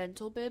using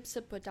dental bibs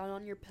to put down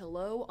on your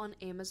pillow on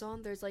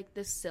Amazon, there's like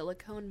this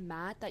silicone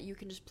mat that you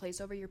can just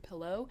place over your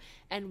pillow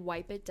and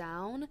wipe it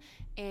down.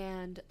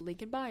 And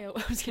link in bio.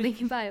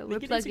 Link in bio. We're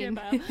plugging.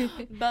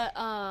 But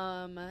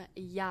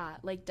yeah,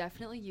 like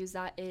definitely use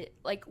that. It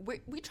like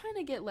we're trying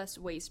to get less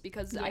waste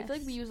because I feel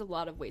like we use a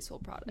lot of wasteful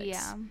products.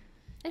 Yeah.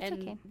 It's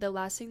okay. The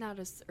last thing that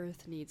this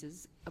earth needs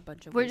is a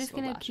bunch of We're just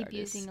going to keep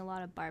using a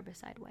lot of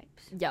barbicide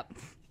wipes. Yep.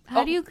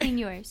 How do you clean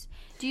yours?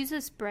 Do you use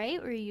a spray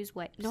or you use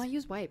wipes? No, I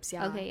use wipes,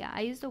 yeah. Okay, yeah.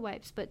 I use the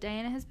wipes, but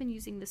Diana has been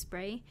using the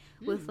spray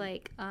with,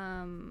 like,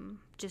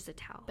 just a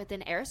towel. But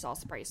then aerosol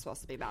spray is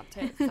supposed to be bad,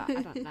 too. So I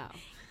don't know.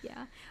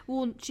 Yeah.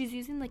 Well, she's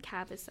using the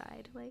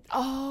Cavicide, like,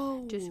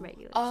 just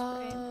regular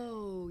spray.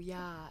 Oh,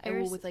 yeah.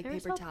 With, like,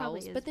 paper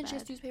towels. But then she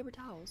has to use paper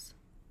towels.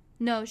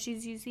 No,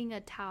 she's using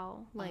a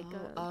towel, like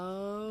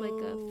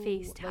a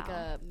face towel. Like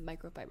a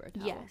microfiber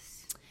towel.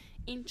 Yes.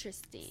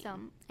 Interesting.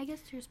 I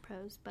guess there's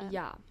pros, but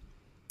yeah.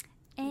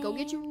 And go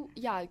get you.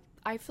 Yeah,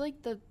 I feel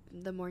like the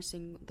more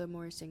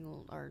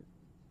single or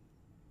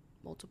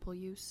multiple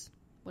use.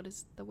 What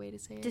is the way to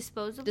say it?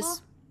 Disposable.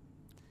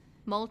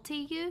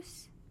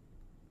 Multi-use.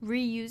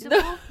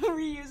 Reusable.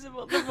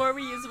 Reusable. The more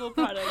reusable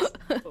products.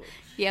 Oh.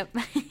 Yep.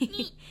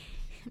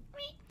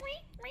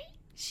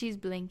 She's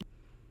blinking.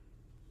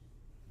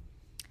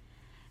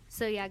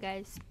 So yeah,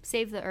 guys,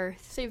 save the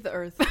earth. Save the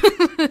earth.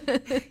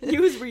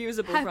 Use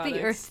reusable products. Happy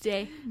Earth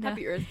Day. No.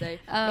 Happy Earth Day.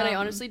 But I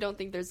honestly don't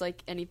think there's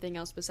like anything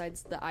else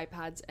besides the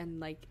iPads and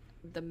like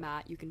the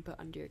mat you can put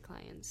under your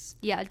clients.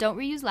 Yeah, don't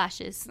reuse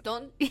lashes.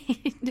 Don't be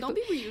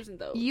reusing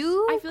those.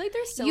 I feel like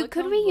there's silicone. You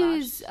could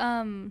reuse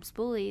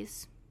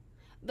spoolies.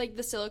 Like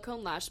the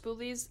silicone lash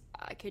spoolies.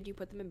 Could you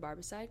put them in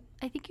barbicide?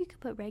 I think you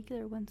could put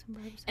regular ones in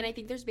barbicide. And I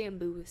think there's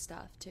bamboo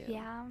stuff too.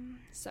 Yeah.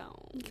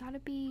 So you gotta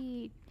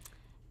be.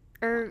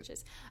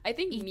 I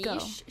think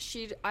Mish,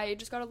 I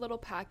just got a little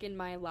pack in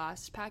my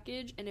last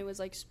package, and it was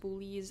like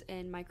spoolies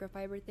and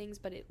microfiber things,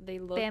 but they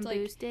looked bamboo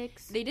like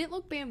sticks. They didn't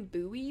look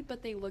bamboo-y,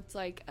 but they looked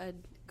like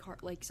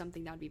like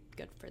something that would be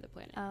good for the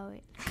planet. Oh,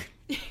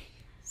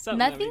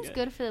 nothing's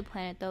good for the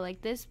planet though.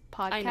 Like this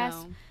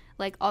podcast,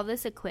 like all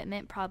this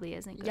equipment probably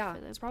isn't good. Yeah,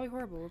 for it's probably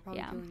horrible. We're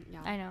probably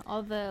I know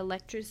all the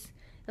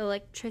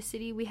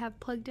electricity we have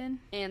plugged in,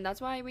 and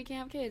that's why we can't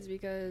have kids,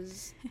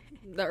 because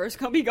the earth's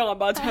gonna be gone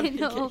by the time we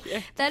get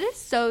here. That is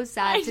so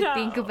sad to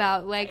think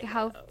about, like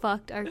how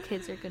fucked our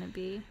kids are gonna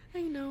be.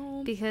 I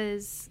know,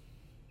 because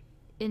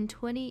in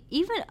 20,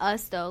 even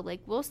us though, like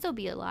we'll still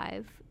be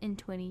alive in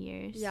 20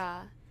 years.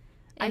 Yeah.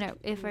 And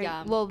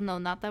well, no,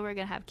 not that we're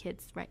gonna have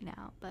kids right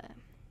now, but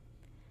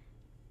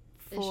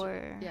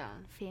for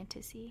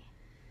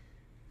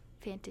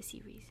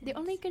fantasy reasons. The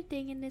only good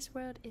thing in this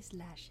world is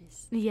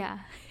lashes. Yeah.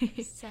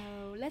 So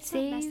let's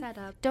not mess that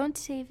up. Don't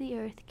save the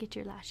earth. Get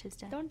your lashes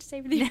done. Don't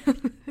save the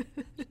earth.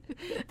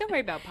 Don't worry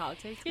about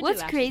politics.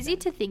 What's crazy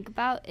to think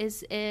about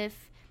is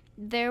if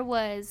there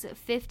was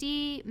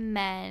 50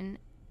 men,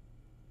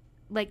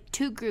 like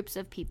 2 groups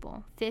of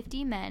people,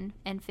 50 men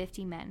and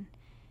 50 men,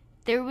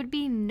 there would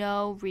be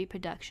no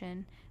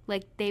reproduction.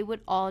 Like, they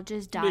would all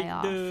just die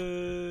off.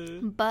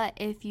 But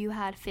if you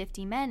had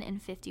 50 men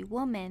and 50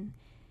 women,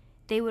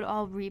 they would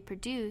all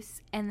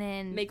reproduce and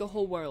then make a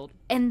whole world.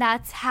 And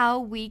that's how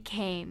we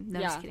came. No,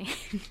 just kidding.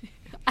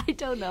 I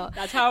don't know.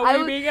 That's how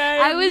we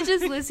began. I was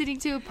just listening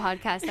to a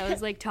podcast that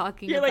was like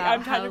talking about like,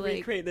 I'm trying to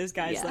recreate this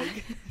guy's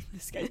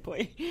this guy's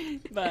point.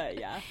 But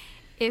yeah.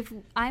 If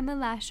I'm a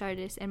lash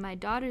artist and my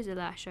daughter's a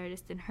lash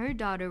artist, then her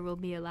daughter will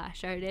be a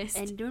lash artist.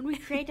 And when we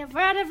create a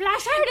world of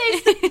lash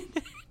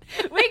artists,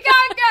 we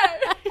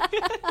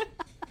conquer.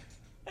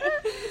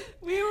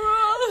 We rule.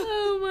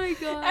 Oh my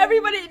god.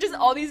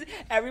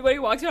 Everybody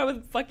walks around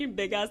with fucking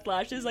big ass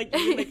lashes, like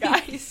even the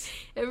guys.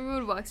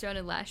 Everyone walks around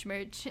in lash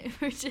merch.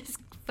 We're just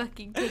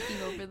fucking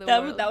taking over the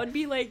world. That would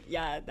be like,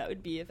 that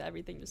would be if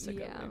everything just took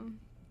over.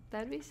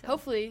 That'd be so.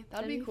 Hopefully,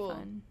 that'd be cool.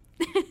 Fun.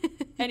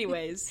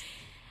 Anyways.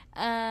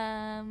 We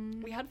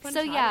had fun.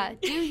 So time.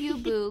 Do you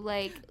boo,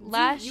 like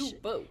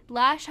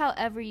lash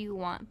however you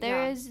want.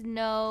 There is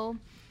no,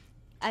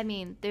 I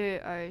mean,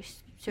 there are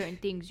certain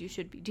things you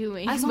should be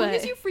doing. As long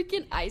as you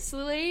freaking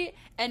isolate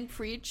and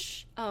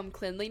preach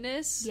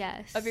cleanliness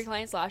of your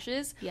clients'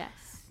 lashes. Yes.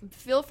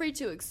 Feel free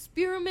to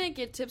experiment,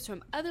 get tips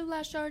from other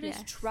lash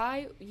artists.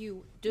 Try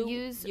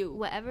use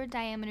whatever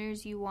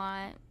diameters you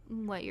want,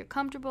 what you're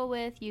comfortable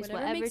with. Use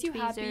whatever makes you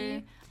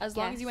happy, as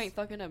long as you ain't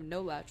fucking up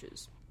no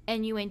lashes.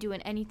 And you ain't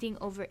doing anything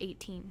over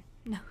 18.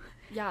 No.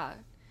 Yeah.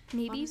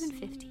 Maybe even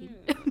 15.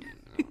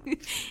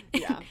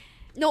 Yeah.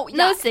 No,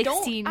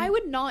 16. I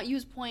would not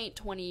use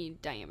 0.20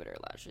 diameter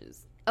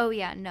lashes. Oh,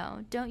 yeah,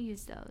 no. Don't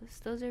use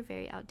those. Those are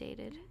very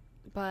outdated.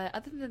 But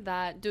other than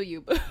that, do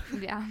you?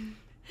 Yeah.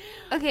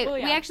 Okay,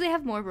 we actually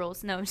have more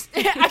rules. No.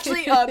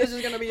 Actually, this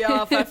is going to be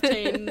a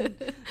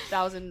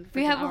 15,000.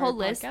 We have a whole podcast.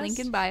 list. Link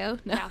in bio.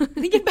 No. Yeah.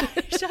 Link in bio.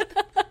 Shut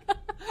up.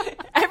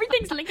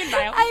 Everything's link in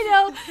bio. I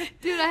know.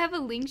 Dude, I have a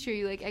link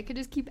tree. Like, I could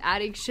just keep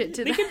adding shit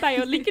to link in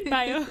bio, link in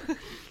bio.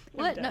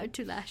 What not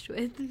to lash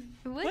with?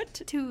 What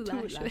to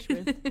lash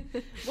with?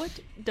 What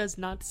does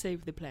not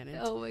save the planet?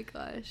 Oh my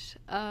gosh.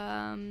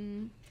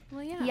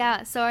 Well, yeah.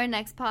 Yeah, so our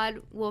next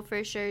pod will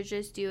for sure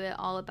just do it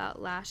all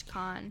about Lash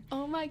Con.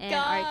 Oh my god. And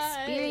our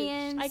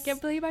experience. I can't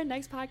believe our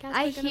next podcast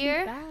I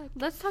hear.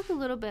 Let's talk a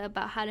little bit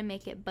about how to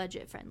make it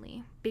budget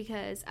friendly,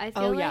 because I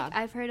feel like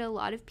I've heard a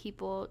lot of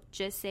people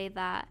just say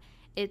that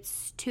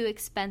it's too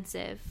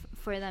expensive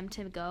for them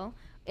to go.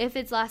 If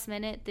it's last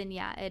minute, then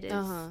yeah, it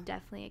is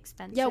definitely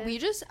expensive. Yeah,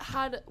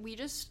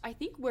 I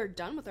think we're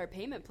done with our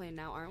payment plan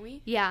now, aren't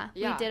we? Yeah.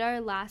 We did our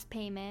last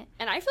payment.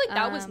 And I feel like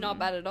that was not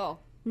bad at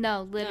all.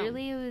 No,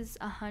 literally it was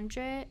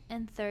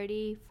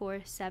 $130 for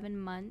 7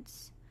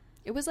 months.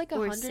 It was like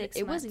 100.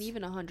 It wasn't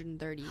even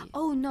 130.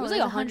 Oh no, it was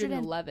like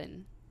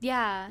 111.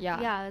 Yeah,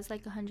 it was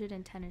like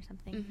 110 or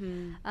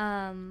something.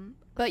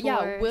 But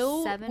yeah,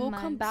 we'll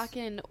come back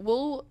and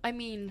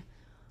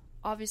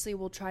obviously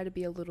we'll try to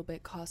be a little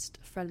bit cost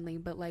friendly,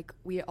 but like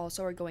we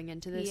also are going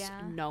into this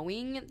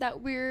knowing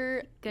that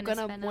we're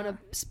gonna want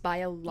to buy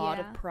a lot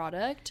of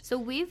product. So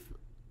we've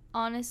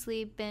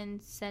honestly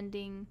been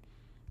saving.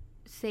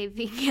 I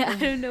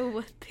don't know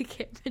what the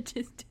camera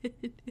just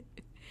did.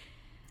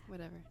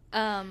 Whatever.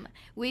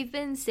 We've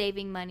been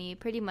saving money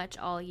pretty much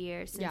all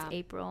year since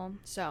April.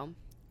 So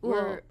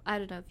I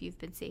don't know if you've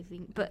been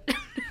saving, but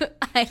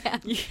I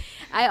have.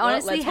 I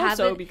honestly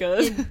haven't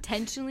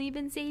intentionally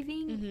been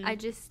saving. I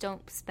just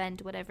don't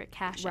spend whatever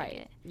cash I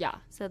get. Yeah.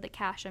 So the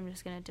cash I'm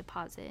just going to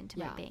deposit into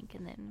my bank,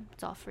 and then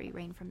it's all free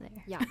reign from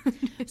there. Yeah.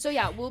 So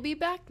yeah, we'll be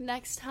back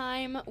next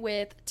time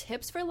with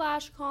tips for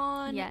Lash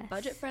Con. Yes.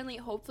 Budget friendly.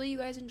 Hopefully you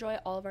guys enjoy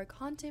all of our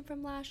content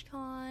from Lash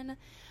Con.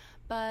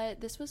 But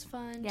this was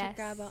fun to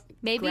grab on.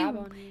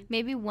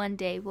 Maybe one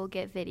day we'll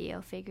get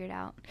video figured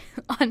out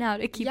on how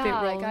to keep it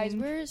rolling. Yeah, guys,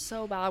 we're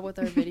so bad with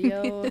our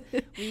video.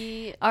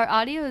 Our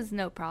audio is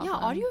no problem. Yeah,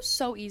 audio is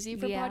so easy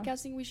for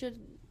podcasting. We should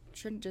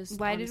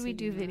just. Why did we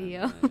do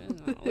video?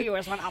 We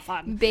always want to have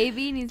fun.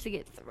 Baby needs to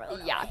get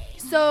thrown. Yeah.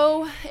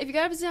 So if you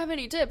guys have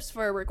any tips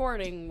for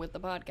recording with the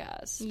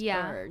podcast,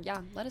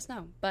 let us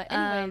know. But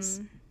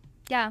anyways.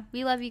 Yeah,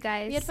 we love you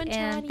guys. We had fun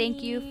and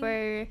thank you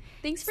for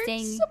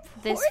staying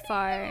this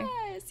far.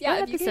 Us.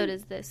 Yeah, what episode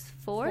is this?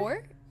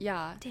 4?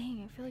 Yeah.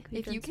 Dang, I feel like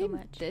we've done so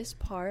much.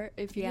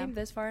 If you came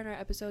this far in our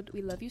episode,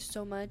 we love you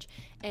so much,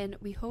 and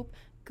we hope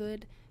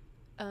good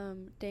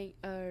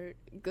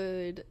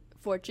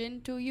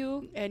fortune to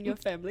you and your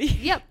family.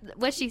 Yep,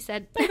 what she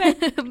said. Bye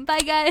bye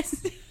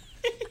guys.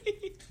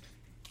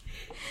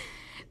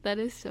 That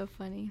is so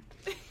funny.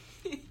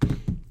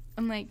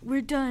 I'm like,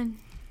 we're done.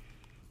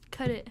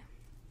 Cut it.